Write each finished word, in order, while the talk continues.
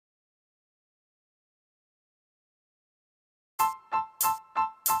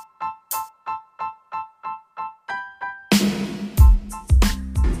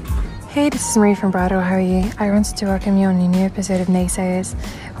Hey, this is Marie from Brado. How are you? I wanted to welcome you on a new episode of Naysayers,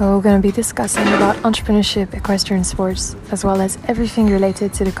 where we're going to be discussing about entrepreneurship, equestrian sports, as well as everything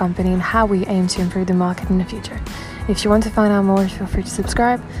related to the company and how we aim to improve the market in the future. If you want to find out more, feel free to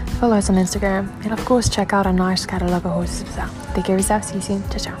subscribe, follow us on Instagram, and of course check out our nice catalog of horses for sale. Take care of yourself. See you soon.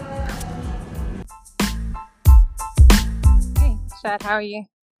 Ciao, ciao. Hey, Shad, how are you?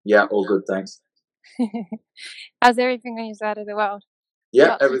 Yeah, all good, thanks. How's everything on your side of the world?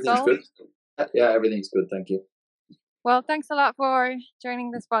 Yeah, everything's good. Yeah, everything's good, thank you. Well, thanks a lot for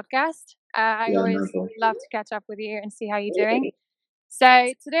joining this podcast. I always No love to catch up with you and see how you're doing.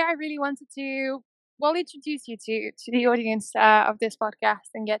 So today I really wanted to, introduce you to the audience of this podcast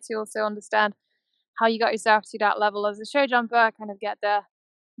and get to also understand how you got yourself to that level as a show jumper, kind of get the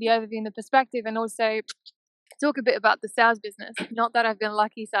overview and the perspective, and also talk a bit about the sales business. Not that I've been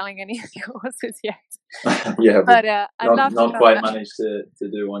lucky selling any of your horses yet. Yeah, but I'd love not to quite that. managed to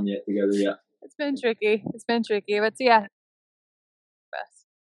do one yet together yet. It's been tricky, but yeah.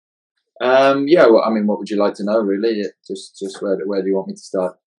 Yeah, well, I mean, what would you like to know, really? Just where do you want me to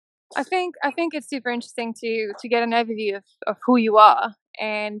start? I think it's super interesting to get an overview of who you are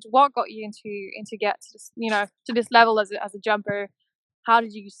and what got you into get to this, to this level as a jumper. How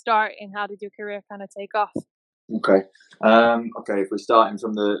did you start and how did your career kind of take off? Okay. If we're starting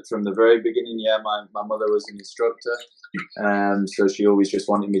from the very beginning, yeah, my mother was an instructor, so she always just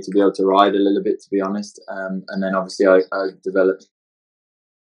wanted me to be able to ride a little bit, to be honest. And then obviously I developed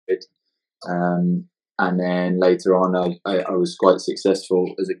it. And then later on, I was quite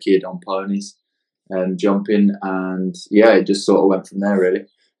successful as a kid on ponies and jumping, and yeah, it just sort of went from there, really.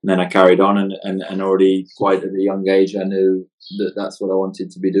 And then I carried on, and already quite at a young age, I knew that that's what I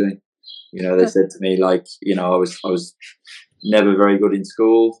wanted to be doing. You know, they said to me, like, you know, I was never very good in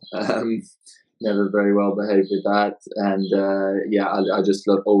school, never very well behaved with that, and yeah, I just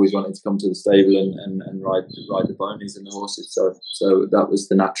always wanted to come to the stable and ride the ponies and the horses. So that was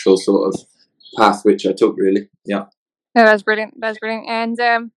the natural sort of path which I took, really. Yeah. No, that's brilliant. And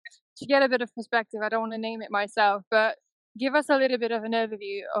to get a bit of perspective, I don't want to name it myself, but give us a little bit of an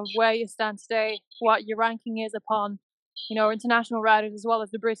overview of where you stand today, what your ranking is upon, international riders as well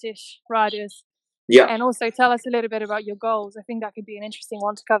as the British riders. Yeah. And also tell us a little bit about your goals. I think that could be an interesting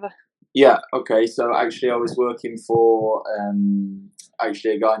one to cover. Yeah, okay. So actually I was working for a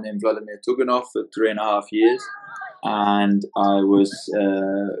guy named Vladimir Tuganov for 3.5 years. And I was,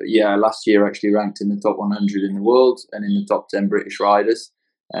 last year actually ranked in the top 100 in the world and in the top 10 British riders.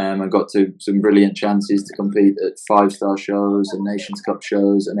 I got to some brilliant chances to compete at 5-star shows and Nations Cup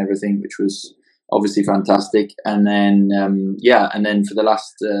shows and everything, which was obviously fantastic. And then, and then for the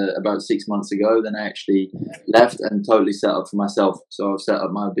last about 6 months ago, then I actually left and totally set up for myself. So I've set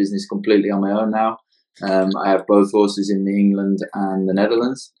up my business completely on my own now. I have both horses in England and the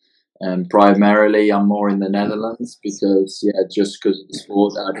Netherlands. Primarily, I'm more in the Netherlands because of the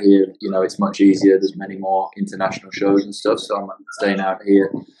sport out here, it's much easier. There's many more international shows and stuff, so I'm staying out here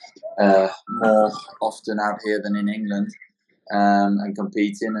more often out here than in England and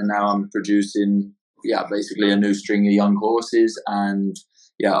competing. And now I'm producing, basically a new string of young horses, and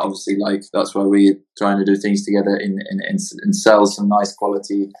obviously, like, that's why we're trying to do things together and sell some nice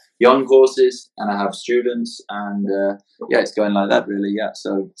quality young horses. And I have students, and it's going like that, really. Yeah,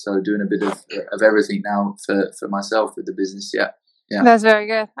 so doing a bit of everything now for myself with the business. Yeah. That's very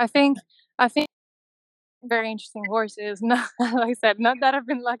good. I think very interesting horses. Not, like I said, not that I've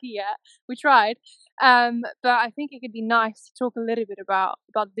been lucky yet. We tried, but I think it could be nice to talk a little bit about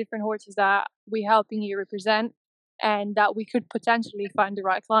different horses that we're helping you represent and that we could potentially find the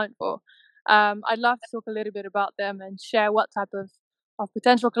right client for. I'd love to talk a little bit about them and share what type of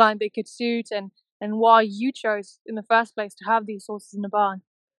potential client they could suit and why you chose in the first place to have these horses in the barn.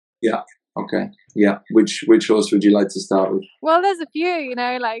 Yeah. Okay. Yeah. Which horse would you like to start with? Well, there's a few,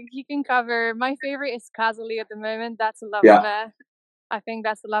 like you can cover. My favorite is Kazali at the moment. That's a lovely mare. I think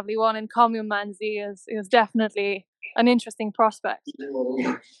that's a lovely one. And Kamil Manzi is definitely an interesting prospect.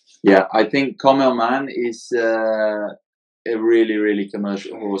 Yeah, I think Kamil Man is a really, really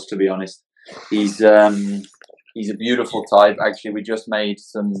commercial horse, to be honest. He's a beautiful type. Actually, we just made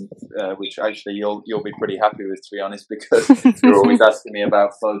some, which actually you'll be pretty happy with, to be honest, because you're always asking me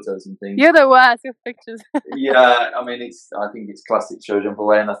about photos and things. You're the worst with pictures. Yeah, I mean, I think it's classic show jumper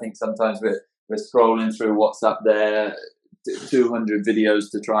way, and I think sometimes we're scrolling through WhatsApp there, 200 videos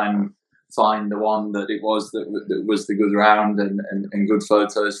to try and find the one that it was that was the good round and good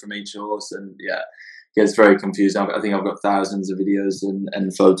photos from each horse, and gets very confusing. I think I've got thousands of videos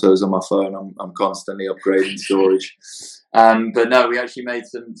and photos on my phone. I'm constantly upgrading storage. But no, we actually made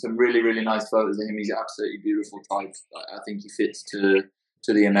some really, really nice photos of him. He's an absolutely beautiful type. I think he fits to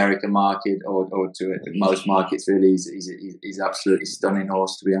to the American market or to most markets really. He's absolutely stunning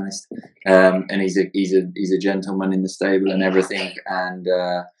horse, to be honest. And he's a gentleman in the stable and everything. And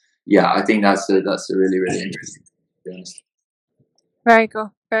yeah, I think that's a really interesting, to be honest. Very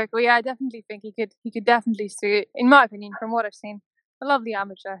cool. Very cool. Yeah, I definitely think he could definitely suit, in my opinion, from what I've seen, a lovely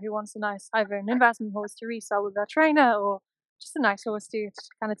amateur who wants a nice either an investment horse to resell with their trainer or just a nice horse to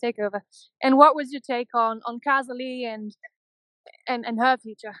kind of take over. And what was your take on Cazaly and her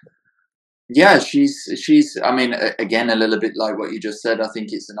future? Yeah, she's. I mean, again, a little bit like what you just said. I think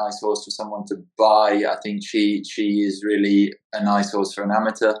it's a nice horse for someone to buy. I think she is really a nice horse for an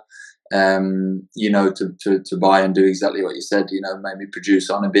amateur. You know, to buy and do exactly what you said. You know, maybe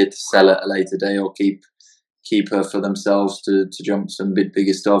produce on a bit, sell at a later day, or keep her for themselves to jump some bit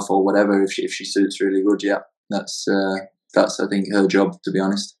bigger stuff or whatever. If she suits really good, yeah, that's I think her job, to be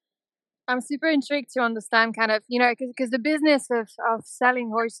honest. I'm super intrigued to understand kind of, because the business of selling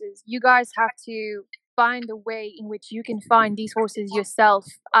horses, you guys have to find a way in which you can find these horses yourself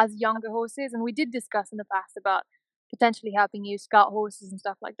as younger horses. And we did discuss in the past about potentially helping you scout horses and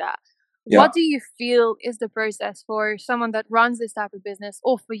stuff like that. Yeah. What do you feel is the process for someone that runs this type of business,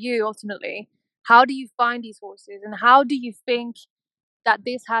 or for you ultimately? How do you find these horses, and how do you think that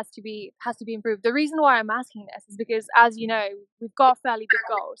this has to be improved? The reason why I'm asking this is because, as you know, we've got fairly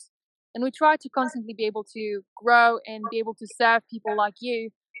big goals, and we try to constantly be able to grow and be able to serve people like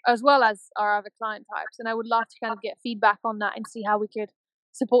you as well as our other client types. And I would love to kind of get feedback on that and see how we could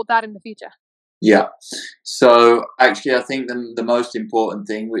support that in the future. Yeah. So actually, I think the most important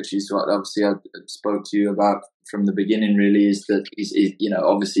thing, which is what obviously I spoke to you about from the beginning, really, is that you know,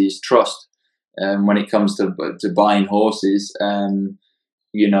 obviously is trust. When it comes to buying horses,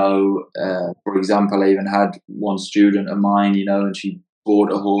 you know, for example, I even had one student of mine, you know, and she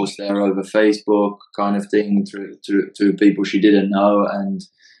bought a horse there over Facebook, kind of thing, through people she didn't know, and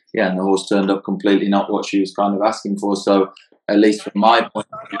yeah, and the horse turned up completely not what she was kind of asking for. So at least from my point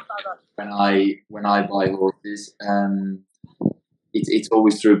of view, when I buy horses, it's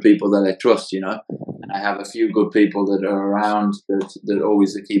always through people that I trust, you know. And I have a few good people that are around that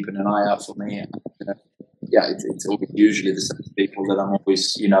always are keeping an eye out for me. Yeah, it's always usually the same people that I'm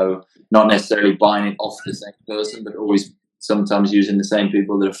always, you know, not necessarily buying it off the same person, but always sometimes using the same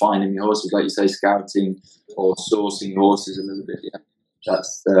people that are finding me horses, like you say, scouting or sourcing horses a little bit. Yeah,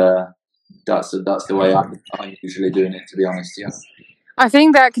 that's the way I'm usually doing it, to be honest. Yeah. I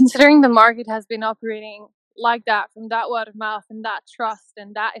think that considering the market has been operating like that, from that word of mouth and that trust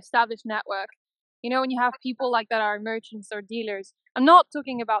and that established network, when you have people like that are merchants or dealers, I'm not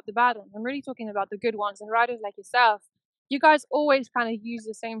talking about the bad ones, I'm really talking about the good ones. And riders like yourself, you guys always kind of use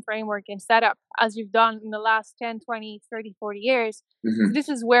the same framework and setup as you've done in the last 10, 20, 30, 40 years. Mm-hmm. So this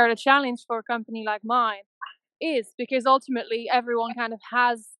is where the challenge for a company like mine is, because ultimately everyone kind of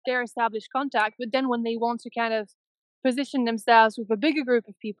has their established contact, but then when they want to kind of position themselves with a bigger group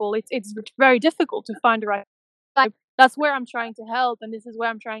of people, it's very difficult to find the right. Like, that's where I'm trying to help, and this is where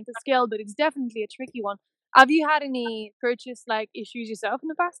I'm trying to scale, but it's definitely a tricky one. Have you had any purchase issues yourself in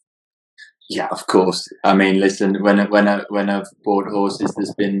the past? Yeah, of course. I mean, listen, when I've bought horses,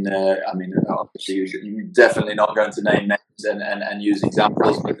 there's been, I mean, obviously, you're definitely not going to name names and use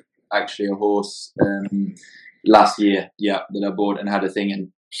examples, but actually a horse last year, yeah, that I bought and had a thing,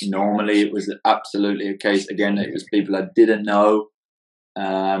 and normally it was absolutely a case, again, it was people I didn't know,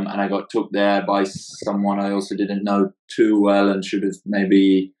 and I got took there by someone I also didn't know too well and should have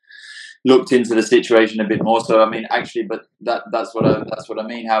maybe looked into the situation a bit more. So I mean, actually, but that's what I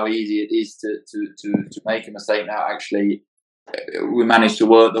mean. How easy it is to make a mistake. Now, actually, we managed to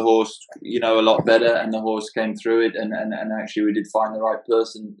work the horse, you know, a lot better, and the horse came through it, and actually we did find the right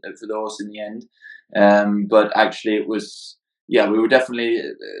person for the horse in the end. But actually, it was. Yeah, we were definitely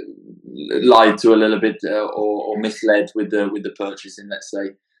lied to a little bit or misled with the purchasing, let's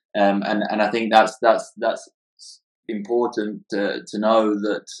say, and I think that's important to know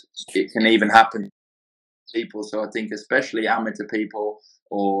that it can even happen to people. So I think especially amateur people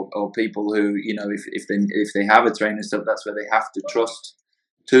or people who, you know, if they have a trainer and stuff, that's where they have to trust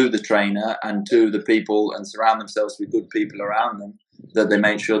to the trainer and to the people and surround themselves with good people around them, that they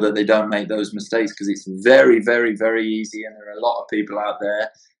make sure that they don't make those mistakes, because it's very, very, very easy, and there are a lot of people out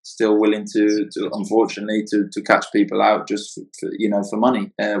there still willing to unfortunately to catch people out just for you know, for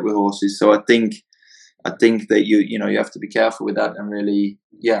money with horses. So I think that you know, you have to be careful with that and really,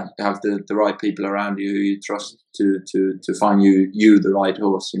 yeah, have the right people around you who you trust to find you the right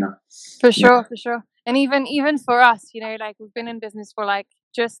horse, you know. For sure, for sure. And even for us, we've been in business for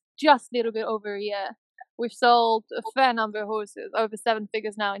just a little bit over a year. We've sold a fair number of horses, over 7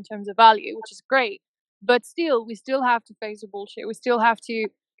 figures now in terms of value, which is great. but still, we still have to face the bullshit. We still have to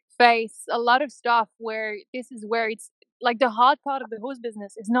face a lot of stuff where this is where it's like the hard part of the horse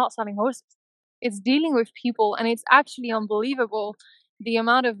business is not selling horses. It's dealing with people, and it's actually unbelievable the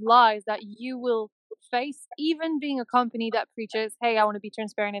amount of lies that you will face, even being a company that preaches, hey, I want to be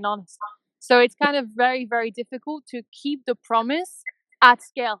transparent and honest. So it's kind of very, very difficult to keep the promise at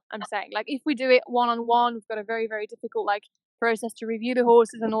scale, I'm saying. Like if we do it one-on-one, we've got a very, very difficult like process to review the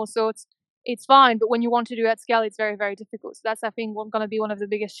horses and all sorts. It's fine, but when you want to do it at scale, it's very, very difficult. So that's, I think, going to be one of the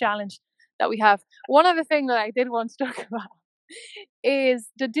biggest challenge that we have. One other thing that I did want to talk about is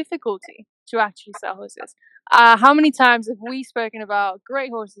the difficulty to actually sell horses. How many times have we spoken about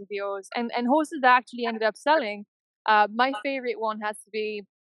great horses of yours and horses that actually ended up selling? My favorite one has to be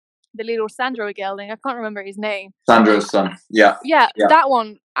the little Sandro gelding. I can't remember his name. Sandro's son. Yeah. Yeah, that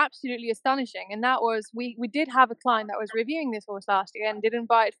one, absolutely astonishing. And that was, we did have a client that was reviewing this horse last year and didn't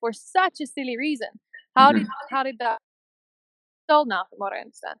buy it for such a silly reason. How did that sold now, from what I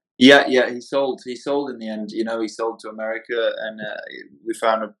understand? Yeah, he sold in the end. You know, he sold to America, and we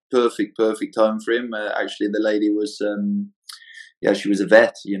found a perfect home for him. Actually, the lady was she was a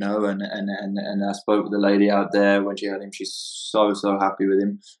vet, you know, and I spoke with the lady out there when she had him. She's so happy with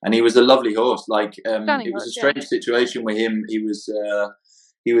him, and he was a lovely horse. Like it was a strange situation with him.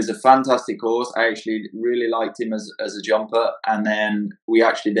 He was a fantastic horse. I actually really liked him as a jumper, and then we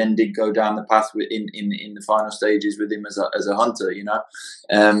actually then did go down the path in the final stages with him as a hunter, you know.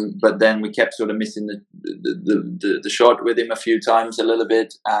 But then we kept sort of missing the shot with him a few times, a little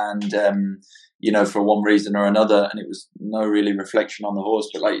bit, and you know, for one reason or another, and it was no really reflection on the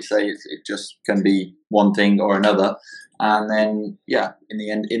horse. But like you say, it just can be one thing or another. And then, in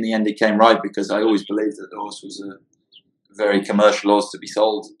the end, it came right, because I always believed that the horse was a very commercial horse to be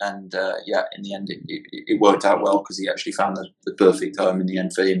sold. And in the end, it worked out well, because he actually found the perfect home in the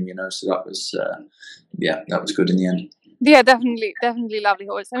end for him. You know, so that was that was good in the end. Yeah, definitely lovely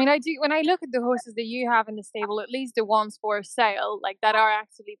horse. I mean, when I look at the horses that you have in the stable, at least the ones for sale, like that are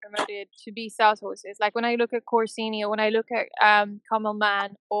actually promoted to be sales horses. Like when I look at Corsini, or when I look at Camel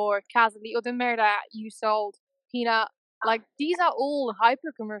Man or Casali, or the mare that you sold, Peanut, like these are all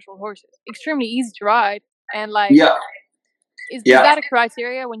hyper commercial horses, extremely easy to ride, and like is that a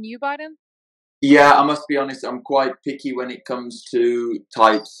criteria when you buy them? Yeah, I must be honest, I'm quite picky when it comes to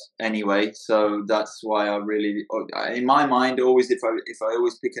types anyway. So that's why I really, in my mind, always, if I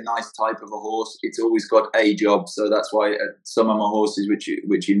always pick a nice type of a horse, it's always got a job. So that's why some of my horses,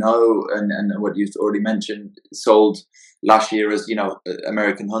 which you know, and what you've already mentioned, sold last year as, you know,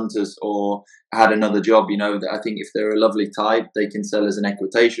 American Hunters, or had another job. You know, I think if they're a lovely type, they can sell as an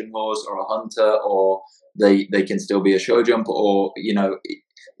equitation horse or a hunter, or they can still be a show jumper, or, you know,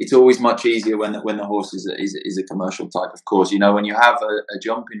 it's always much easier when the horse is a commercial type. Of course, you know, when you have a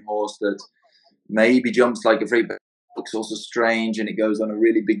jumping horse that maybe jumps like a freak, but looks also strange, and it goes on a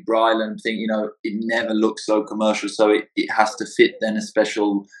really big bridle and thing, you know, it never looks so commercial. So it has to fit then a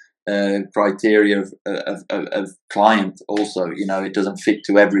special criteria of client also. You know, it doesn't fit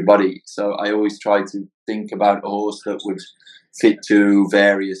to everybody. So I always try to think about a horse that would fit to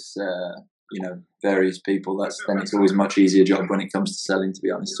various various people. Then it's always a much easier job when it comes to selling, to be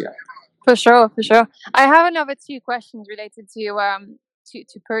honest. Yeah, for sure. I have another 2 questions related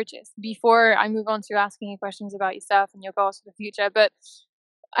to purchase before I move on to asking you questions about yourself and your goals for the future. But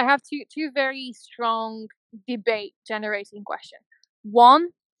I have two very strong debate generating questions. One,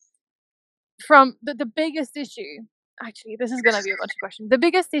 from the biggest issue. Actually, this is going to be a bunch of questions. The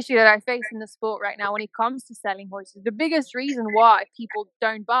biggest issue that I face in the sport right now when it comes to selling horses, the biggest reason why people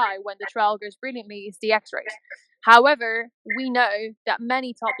don't buy when the trial goes brilliantly, is the x-rays. However, we know that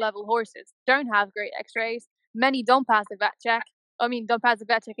many top-level horses don't have great x-rays. Many don't pass the vet check. Don't pass the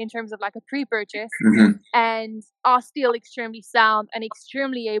vet check in terms of like a pre-purchase, and are still extremely sound and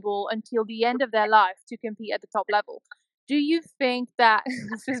extremely able until the end of their life to compete at the top level. Do you think that,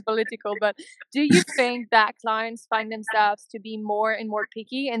 this is political, but do you think that clients find themselves to be more and more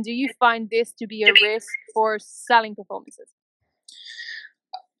picky? And do you find this to be a risk for selling performances?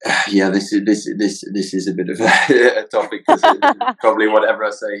 Yeah, this is a bit of a topic, because probably whatever I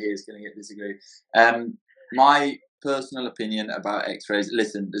say here is going to get disagreed. My personal opinion about x-rays,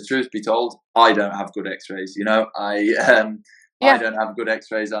 listen, the truth be told, I don't have good x-rays. You know, I don't have good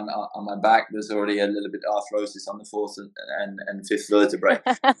x-rays on my back. There's already a little bit of arthrosis on the 4th and 5th vertebrae.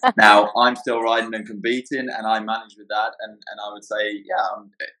 Now, I'm still riding and competing, and I manage with that. And I would say,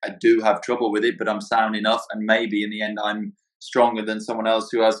 I do have trouble with it, but I'm sound enough. And maybe in the end, I'm stronger than someone else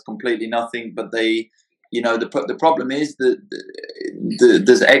who has completely nothing, but they the problem is that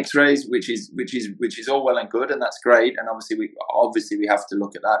there's X-rays, which is all well and good, and that's great. And obviously we have to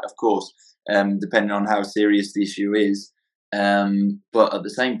look at that, of course, depending on how serious the issue is. But at the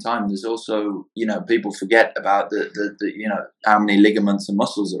same time, there's also, people forget about the how many ligaments and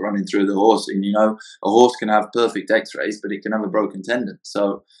muscles are running through the horse. And, a horse can have perfect X-rays, but it can have a broken tendon.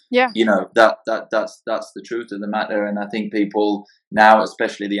 So, yeah, that's the truth of the matter. And I think people now,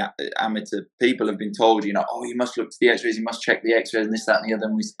 especially the amateur people, have been told, oh, you must look to the X-rays, you must check the X-rays and this, that and the other.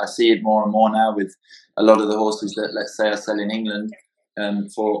 And I see it more and more now with a lot of the horses that, let's say, are selling in England.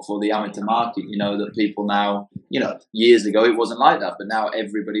 For the amateur market, that people now, years ago it wasn't like that, but now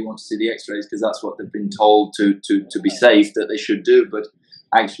everybody wants to see the X-rays because that's what they've been told to be safe that they should do. But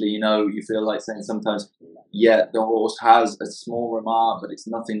actually, you feel like saying sometimes, yeah, the horse has a small remark, but it's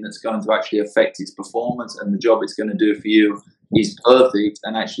nothing that's going to actually affect its performance, and the job it's going to do for you is perfect.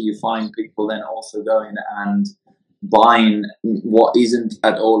 And actually, you find people then also going and buying what isn't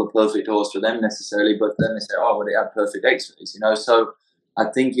at all a perfect horse for them necessarily, but then they say, oh, well, it had perfect X-rays, So I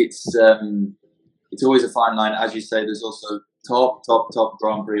think it's always a fine line. As you say, there's also top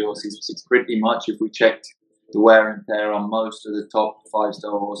Grand Prix horses. It's pretty much, if we checked the wear and tear on most of the top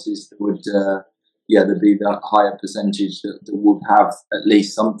 5-star horses, there would there'd be that higher percentage that would have at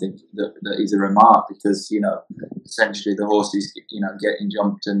least something that is a remark, because essentially the horse is getting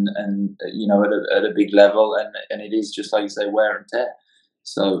jumped and at a big level, and it is, just like you say, wear and tear.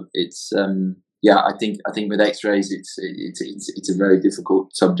 So it's I think with X-rays it's a very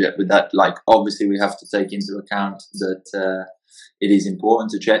difficult subject with that. Like, obviously we have to take into account that it is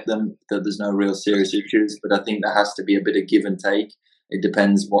important to check them, that there's no real serious issues, but I think there has to be a bit of give and take. It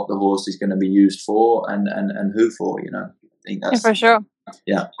depends what the horse is going to be used for and who for. I think that's for sure.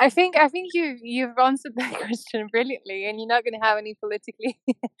 Yeah, I think you've answered that question brilliantly, and you're not going to have any political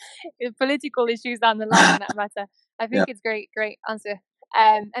issues down the line in that matter. I think it's great answer.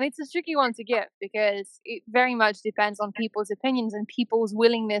 And it's a tricky one to give, because it very much depends on people's opinions and people's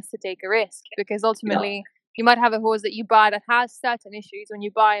willingness to take a risk. Because ultimately, you might have a horse that you buy that has certain issues when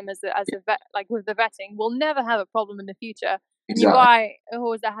you buy him as a vet, like with the vetting, will never have a problem in the future. And you buy a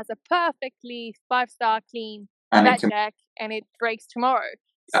horse that has a perfectly 5-star clean vet check, and it breaks tomorrow.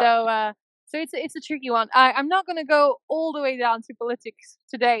 So it's a tricky one. I'm not going to go all the way down to politics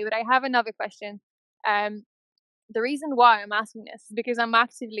today, but I have another question. The reason why I'm asking this is because I'm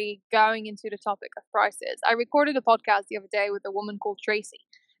actively going into the topic of prices. I recorded a podcast the other day with a woman called Tracy,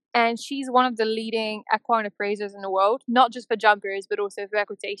 and she's one of the leading equine appraisers in the world, not just for jumpers, but also for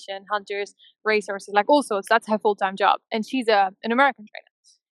equitation, hunters, racehorses, like all sorts. That's her full-time job. And she's an American trainer.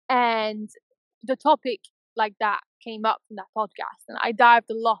 And the topic like that came up in that podcast, and I dived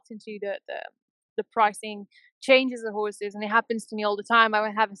a lot into the pricing changes of horses. And it happens to me all the time.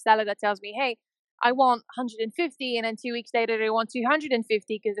 I have a seller that tells me, hey, I want 150, and then 2 weeks later they want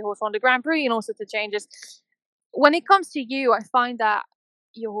 250 because the horse won the Grand Prix and all sorts of changes. When it comes to you, I find that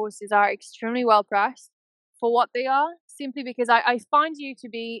your horses are extremely well priced for what they are, simply because I find you to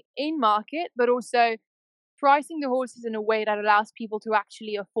be in market, but also pricing the horses in a way that allows people to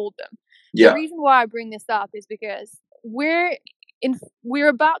actually afford them. The reason why I bring this up is because we're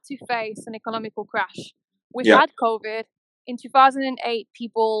about to face an economical crash. We've had COVID. In 2008,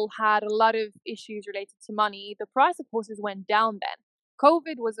 people had a lot of issues related to money. The price of horses went down then.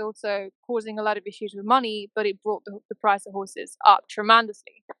 COVID was also causing a lot of issues with money, but it brought the price of horses up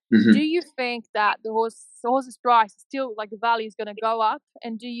tremendously. Mm-hmm. Do you think that the horse's price is still, like, the value is going to go up?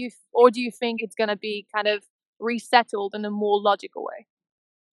 And do you think it's going to be kind of resettled in a more logical way?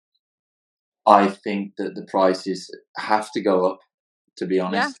 I think that the prices have to go up, to be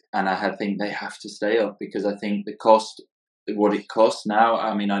honest. And I think they have to stay up, because I think the cost, what it costs now,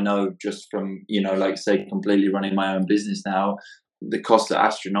 I mean, I know just from, like, say, completely running my own business now, the costs are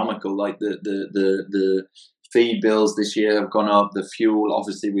astronomical. Like the feed bills this year have gone up. The fuel,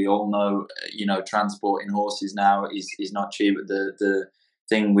 obviously, we all know, transporting horses now is not cheap. The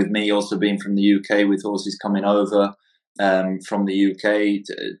thing with me also being from the UK, with horses coming over from the UK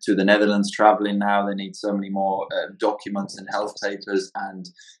to the Netherlands, traveling now, they need so many more documents and health papers and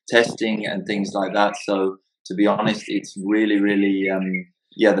testing and things like that. So, to be honest, it's really, really,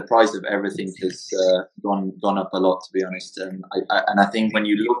 the price of everything has gone up a lot, to be honest. And I think when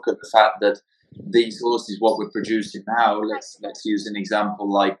you look at the fact that these horses, what we're producing now, let's use an example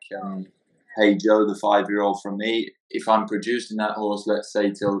like Hey Joe, the 5-year-old from me. If I'm producing that horse, let's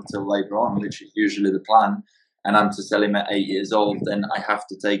say till later on, which is usually the plan, and I'm to sell him at 8 years old, then I have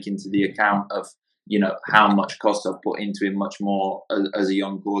to take into the account of, how much cost I've put into him, much more as a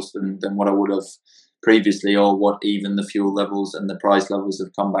young horse than what I would have previously, or what even the fuel levels and the price levels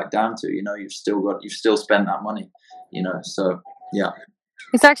have come back down to. You've still spent that money. So yeah.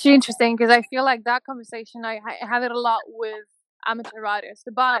 It's actually interesting because I feel like that conversation, I have it a lot with amateur riders,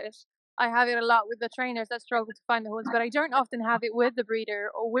 the buyers. I have it a lot with the trainers that struggle to find the horse, but I don't often have it with the breeder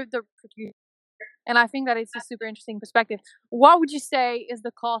or with the producer. And I think that it's a super interesting perspective. What would you say is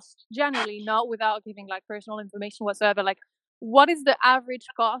the cost generally, not without giving like personal information whatsoever? Like, what is the average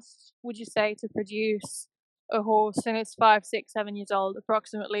cost, would you say, to produce a horse and it's 5, 6, 7 years old,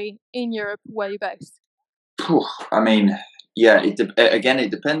 approximately, in Europe, where you're based? I mean, yeah, again,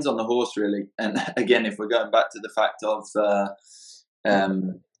 it depends on the horse, really. And again, if we're going back to the fact of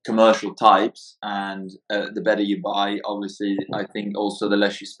commercial types, and the better you buy, obviously, I think also the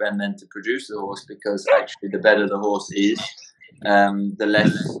less you spend then to produce the horse, because actually the better the horse is, the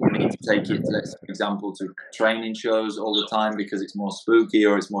less you need to take it, let's for example, to training shows all the time because it's more spooky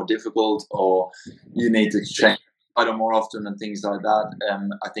or it's more difficult, or you need to change idle more often and things like that.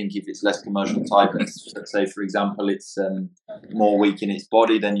 I think if it's less commercial type, let's say for example it's more weak in its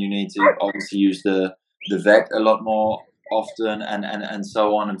body, then you need to obviously use the vet a lot more often, and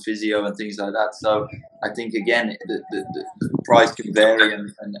so on, and physio and things like that. So I think again the price can vary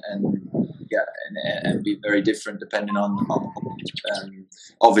and be very different depending on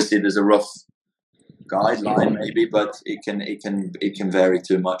obviously there's a rough guideline maybe, but it can vary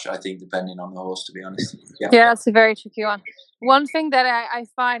too much, I think, depending on the horse, to be honest. Yeah, that's a very tricky one. One thing that I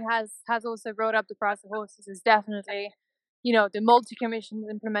find has also brought up the price of horses is definitely, the multi-commissions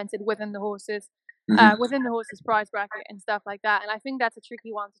implemented within the horses, within the horses price bracket and stuff like that. And I think that's a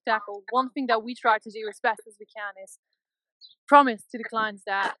tricky one to tackle. One thing that we try to do as best as we can is promise to the clients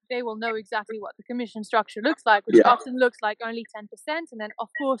that they will know exactly what the commission structure looks like, which often looks like only 10%. And then, of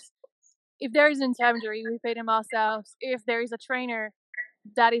course, if there is an intermediary, we pay them ourselves. If there is a trainer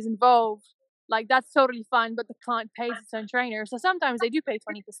that is involved, like, that's totally fine, but the client pays its own trainer. So sometimes they do pay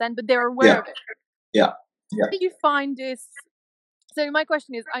 20%, but they're aware of it. Yeah. How do you find this? So my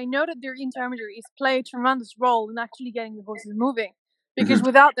question is, I know that their intermediaries play a tremendous role in actually getting the horses moving, because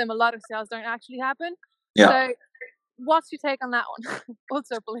without them, a lot of sales don't actually happen. Yeah. So what's your take on that one?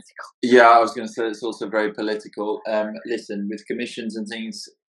 Also political. Yeah, I was going to say it's also very political. Listen, with commissions and things,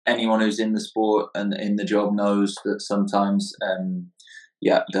 anyone who's in the sport and in the job knows that sometimes,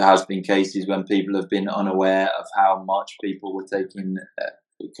 there has been cases when people have been unaware of how much people were taking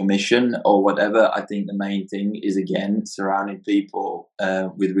commission or whatever. I think the main thing is, again, surrounding people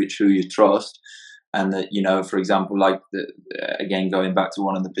with who you trust. And that, for example, like again, going back to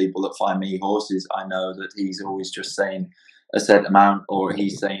one of the people that find me horses, I know that he's always just saying a set amount, or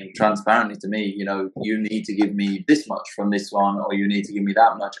he's saying transparently to me, you need to give me this much from this one, or you need to give me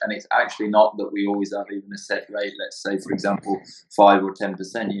that much. And it's actually not that we always have even a set rate. Let's say, for example, 5 or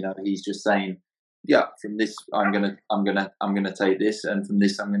 10%. He's just saying, yeah, from this I'm gonna take this, and from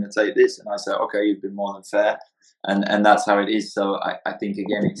this I'm gonna take this. And I say, okay, you've been more than fair, and that's how it is. So I think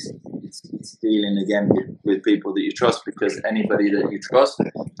again it's dealing again with people that you trust, because anybody that you trust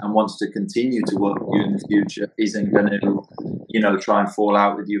and wants to continue to work with you in the future isn't going to try and fall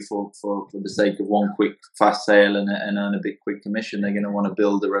out with you for the sake of one quick fast sale and earn a big quick commission. They're going to want to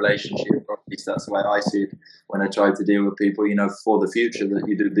build a relationship, or at least that's the way I see it when I try to deal with people, for the future, that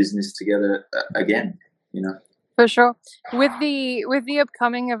you do business together again. For sure. With the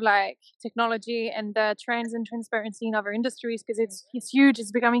upcoming of like technology and the trends and transparency in other industries, because it's huge,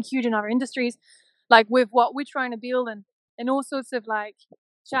 it's becoming huge in other industries, like with what we're trying to build, and all sorts of like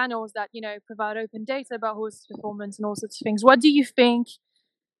channels that provide open data about horse performance and all sorts of things. What do you think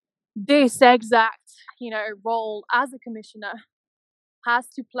this exact role as a commissioner has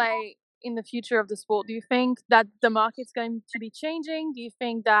to play in the future of the sport? Do you think that the market's going to be changing? Do you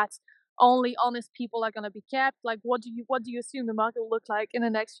think that only honest people are going to be kept? Like, what do you assume the market will look like in the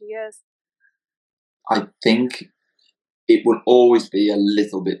next few years? I think it will always be a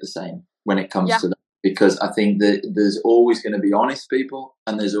little bit the same when it comes to that, because I think that there's always going to be honest people,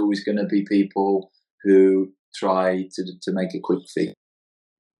 and there's always going to be people who try to make a quick fee,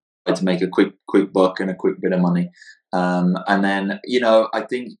 to make a quick buck and a quick bit of money. And then I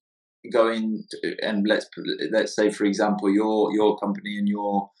think going to, and let's say for example your company and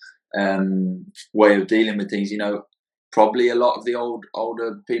your way of dealing with things, probably a lot of the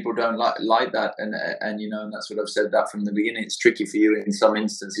older people don't like that, and that's what I've said that from the beginning. It's tricky for you in some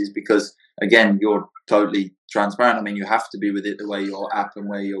instances because, again, you're totally transparent. I mean, you have to be with it the way your app and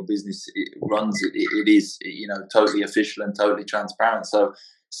where your business runs. It is totally official and totally transparent. So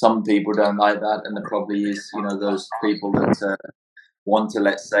some people don't like that, and there probably is those people that want to,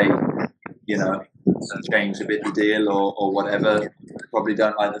 let's say, change a bit the deal or whatever. Probably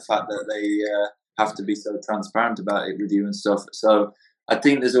don't like the fact that they have to be so transparent about it with you and stuff. So I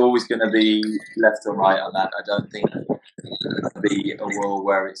think there's always going to be left or right on that. I don't think there's going to be a world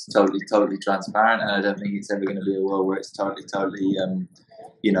where it's totally transparent, and I don't think it's ever going to be a world where it's totally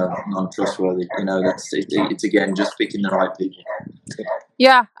non-trustworthy. That's it, it's again just picking the right people.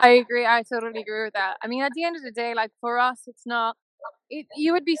 Yeah, I agree. I totally agree with that. I mean, at the end of the day, like for us, it's not.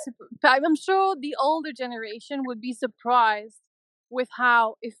 You would be. I'm sure the older generation would be surprised with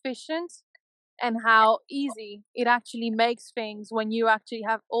how efficient and how easy it actually makes things when you actually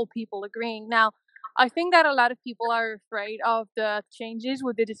have all people agreeing. Now, I think that a lot of people are afraid of the changes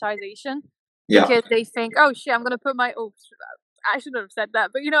with digitization because they think, oh shit, I'm going to put my, I shouldn't have said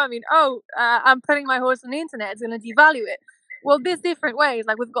that, but you know what I mean? I'm putting my horse on the internet, it's going to devalue it. Well, there's different ways.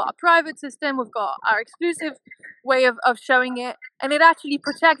 Like we've got a private system, we've got our exclusive way of showing it, and it actually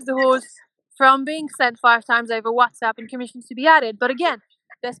protects the horse from being sent 5 times over WhatsApp and commissions to be added. But again,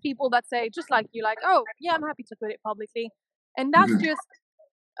 there's people that say, just like you, like, oh, yeah, I'm happy to put it publicly. And that's just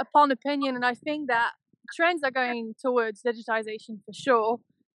upon opinion. And I think that trends are going towards digitization for sure.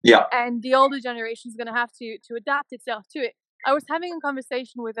 Yeah. And the older generation is going to have to adapt itself to it. I was having a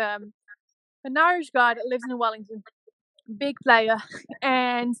conversation with an Irish guy that lives in Wellington, big player,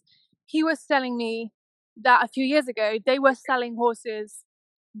 and he was telling me that a few years ago they were selling horses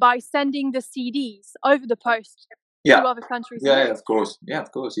by sending the CDs over the post to other countries. Yeah, of course,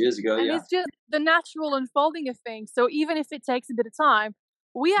 years ago. And it's just the natural unfolding of things. So even if it takes a bit of time,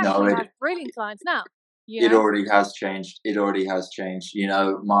 we actually have brilliant clients now. It already has changed.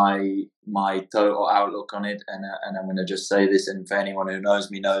 My total outlook on it, and I'm going to just say this, and for anyone who knows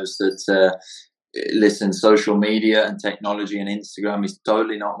me knows that. Listen, social media and technology and Instagram is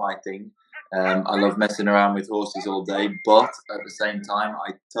totally not my thing. I love messing around with horses all day, but at the same time,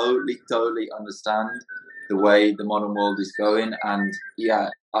 I totally understand the way the modern world is going. And yeah,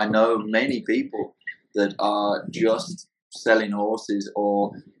 I know many people that are just selling horses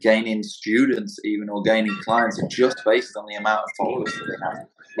or gaining students even, or gaining clients just based on the amount of followers that they have.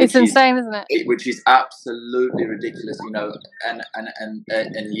 It's insane, isn't it? Which is absolutely ridiculous, and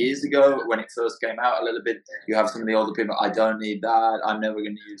years ago when it first came out a little bit, you have some of the older people, I don't need that, I'm never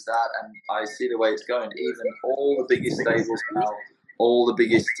going to use that, and I see the way it's going. Even all the biggest stables now, all the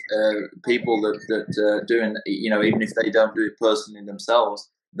biggest people that doing, even if they don't do it personally themselves,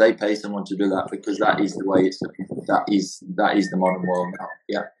 they pay someone to do that, because that is the way that is the modern world now.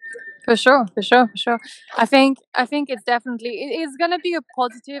 Yeah. For sure. I think it's definitely, it is going to be a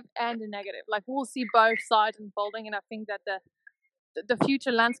positive and a negative. Like we'll see both sides unfolding, and I think that the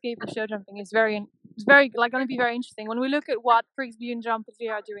future landscape of show jumping is very like going to be very interesting when we look at what Prixby and Jumpers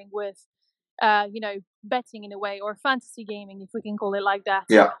are doing with betting in a way, or fantasy gaming, if we can call it like that.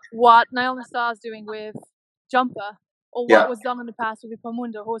 Yeah. What Niall Nassar is doing with Jumper, or what was done in the past with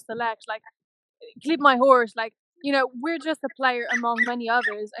Pamundo, Horse Select, like Clip My Horse, like, we're just a player among many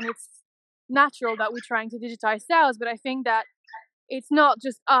others, and it's natural that we're trying to digitize sales. But I think that it's not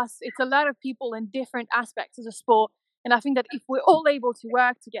just us, it's a lot of people in different aspects of the sport. And I think that if we're all able to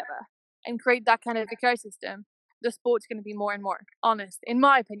work together and create that kind of ecosystem, the sport's going to be more and more honest, in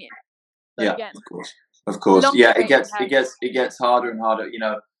my opinion. But again, of course. Yeah, it gets harder and harder.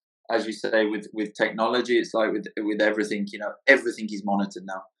 As you say, with technology, it's like with everything. Everything is monitored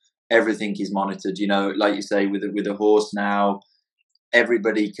now. Everything is monitored. Like you say, with a horse now,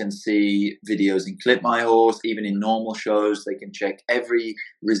 everybody can see videos in Clip My Horse. Even in normal shows, they can check every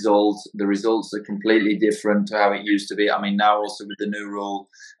result. The results are completely different to how it used to be. I mean, now also with the new rule,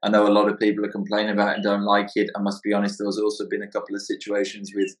 I know a lot of people are complaining about it and don't like it. I must be honest, there's also been a couple of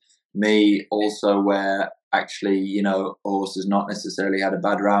situations with me also where actually, a horse has not necessarily had a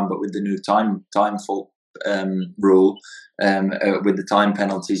bad round, but with the new time fault rule, with the time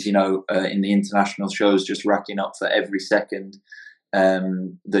penalties, in the international shows, just racking up for every second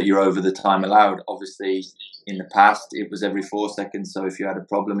that you're over the time allowed. Obviously, in the past, it was every 4 seconds. So if you had a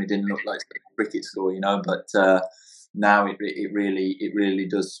problem, it didn't look like a cricket score, But now it really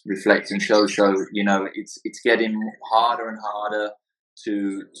does reflect and show. So it's getting harder and harder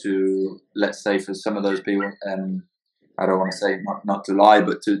to let's say, for some of those people, I don't want to say not to lie,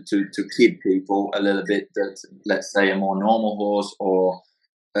 but to kid people a little bit, that let's say a more normal horse, or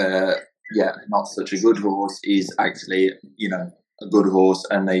not such a good horse, is actually a good horse,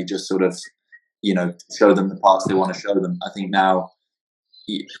 and they just sort of show them the parts they want to show them. I think now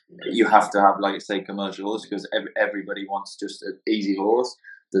you have to have, like I say, commercial horse, because everybody wants just an easy horse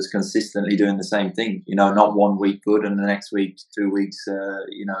that's consistently doing the same thing. Not 1 week good and the next week, 2 weeks,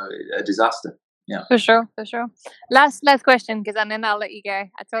 a disaster. Yeah, for sure. Last question, because then I'll let you go.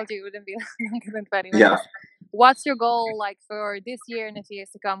 I told you it wouldn't be longer than 30 minutes. Yeah. What's your goal like for this year and the years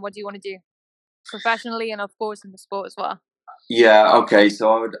to come? What do you want to do? professionally and of course in the sport as well? Yeah, okay.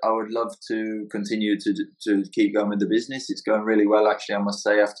 So I would love to continue to keep going with the business. It's going really well, actually. I must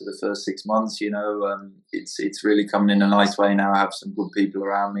say, after the first 6 months, it's really coming in a nice way now. I have some good people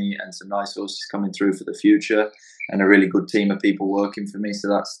around me and some nice horses coming through for the future, and a really good team of people working for me. So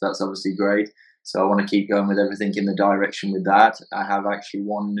that's obviously great. So I want to keep going with everything in the direction with that. I have actually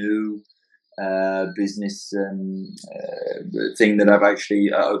one new business thing that I've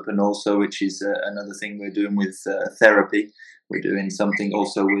actually opened also, which is another thing we're doing with therapy. We're doing something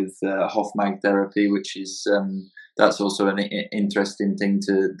also with Hofmag therapy, which is that's also an interesting thing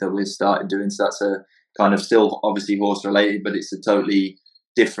that we've started doing. So that's a kind of still obviously horse related, but it's a totally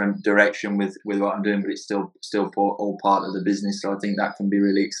different direction with what I'm doing, but it's still all part of the business. So I think that can be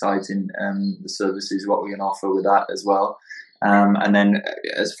really exciting. The services, what we can offer with that as well. And then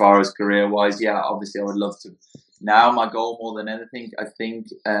as far as career wise, yeah, obviously I would love to. Now my goal more than anything, I think,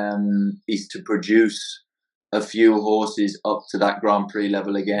 is to produce a few horses up to that Grand Prix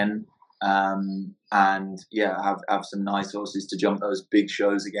level again. And yeah, have some nice horses to jump those big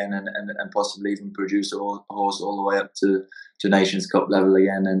shows again, and possibly even produce a horse all the way up to Nations Cup level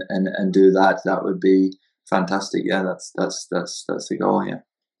again, and do that. That would be fantastic. Yeah, that's the goal. Yeah.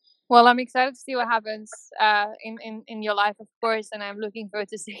 Well, I'm excited to see what happens in your life, of course, and I'm looking forward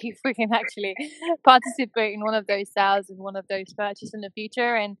to see if we can actually participate in one of those sales and one of those purchases in the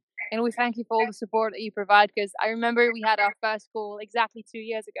future. And we thank you for all the support that you provide, because I remember we had our first call exactly 2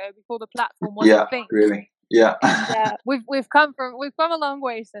 years ago before the platform was a thing. Really. Yeah. And we've come a long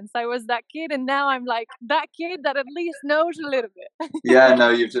way since I was that kid, and now I'm like that kid that at least knows a little bit. Yeah, no,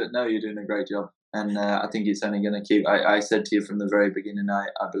 you're doing a great job, and I think it's only going to keep. I said to you from the very beginning, I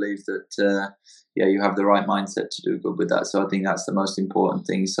believe that yeah, you have the right mindset to do good with that. So I think that's the most important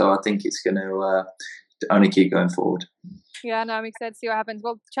thing. So I think it's going to only keep going forward. Yeah, no, I'm excited to see what happens.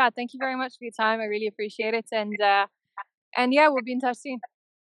 Well, Chad, thank you very much for your time. I really appreciate it, and yeah, we'll be in touch soon.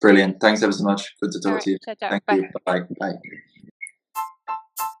 Brilliant. Thanks ever so much. Good to talk Right, to you. ciao. Thank Bye. you. Bye. Bye.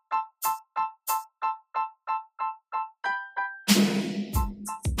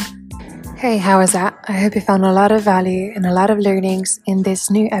 Hey, how was that? I hope you found a lot of value and a lot of learnings in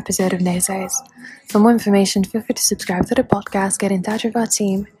this new episode of Naysayers. For more information, feel free to subscribe to the podcast, get in touch with our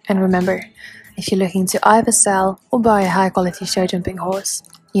team, and remember, if you're looking to either sell or buy a high-quality show jumping horse,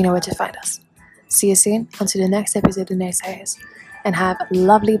 you know where to find us. See you soon, on to the next episode of Naysayers, and have a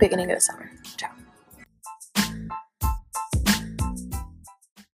lovely beginning of the summer. Ciao.